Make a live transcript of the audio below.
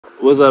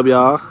What's up,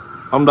 y'all?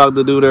 I'm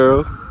Dr.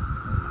 Dudero.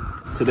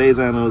 Today's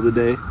animal of the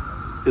day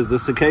is the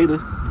cicada.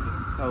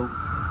 So,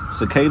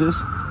 cicadas,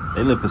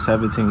 they live for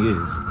 17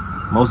 years.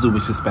 Most of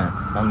which is spent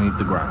underneath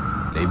the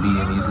ground. They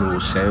be in these little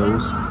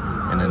shells,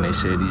 and then they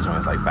share these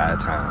joints like 5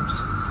 times.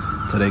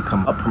 So they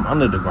come up from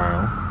under the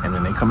ground, and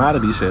then they come out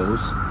of these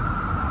shells,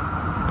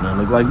 and they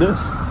look like this.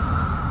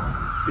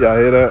 Y'all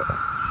hear that?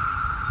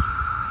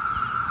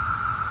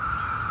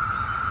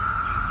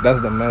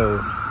 That's the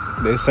males.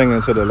 They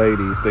singing to the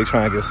ladies. They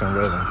trying to get some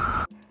rhythm.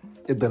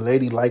 If the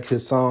lady like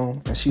his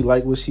song and she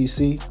like what she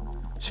see,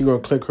 she gonna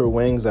click her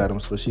wings at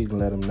him so she can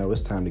let him know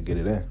it's time to get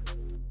it in.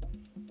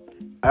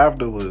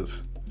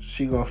 Afterwards,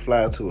 she gonna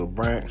fly to a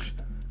branch,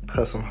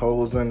 cut some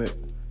holes in it,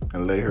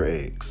 and lay her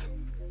eggs.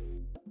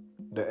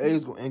 The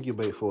eggs gonna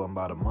incubate for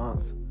about a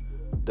month.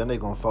 Then they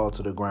gonna fall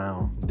to the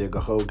ground, dig a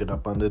hole, get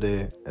up under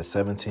there, and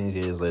 17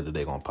 years later,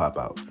 they gonna pop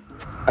out.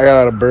 I got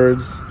a lot of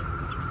birds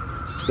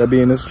that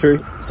be in this tree.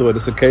 So what the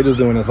cicadas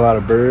doing is a lot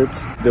of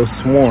birds. They'll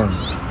swarm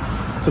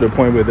to the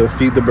point where they'll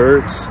feed the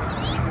birds,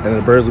 and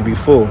the birds will be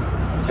full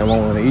and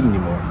won't want to eat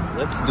anymore.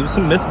 Let's do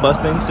some myth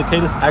busting.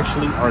 Cicadas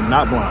actually are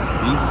not blind.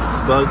 These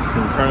bugs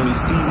can currently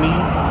see me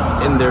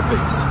in their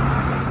face.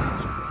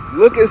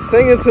 Look, it's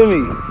singing to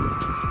me.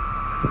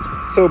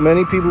 So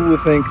many people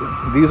would think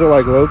these are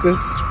like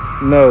locusts.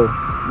 No,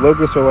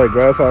 locusts are like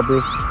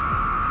grasshoppers,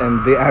 and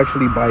they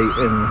actually bite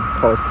and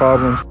cause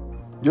problems.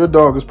 Your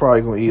dog is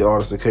probably gonna eat all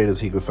the cicadas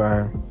he could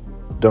find.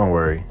 Don't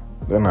worry,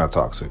 they're not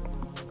toxic.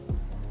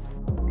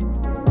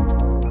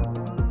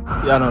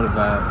 Y'all know the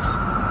vibes.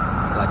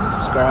 Like and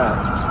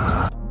subscribe.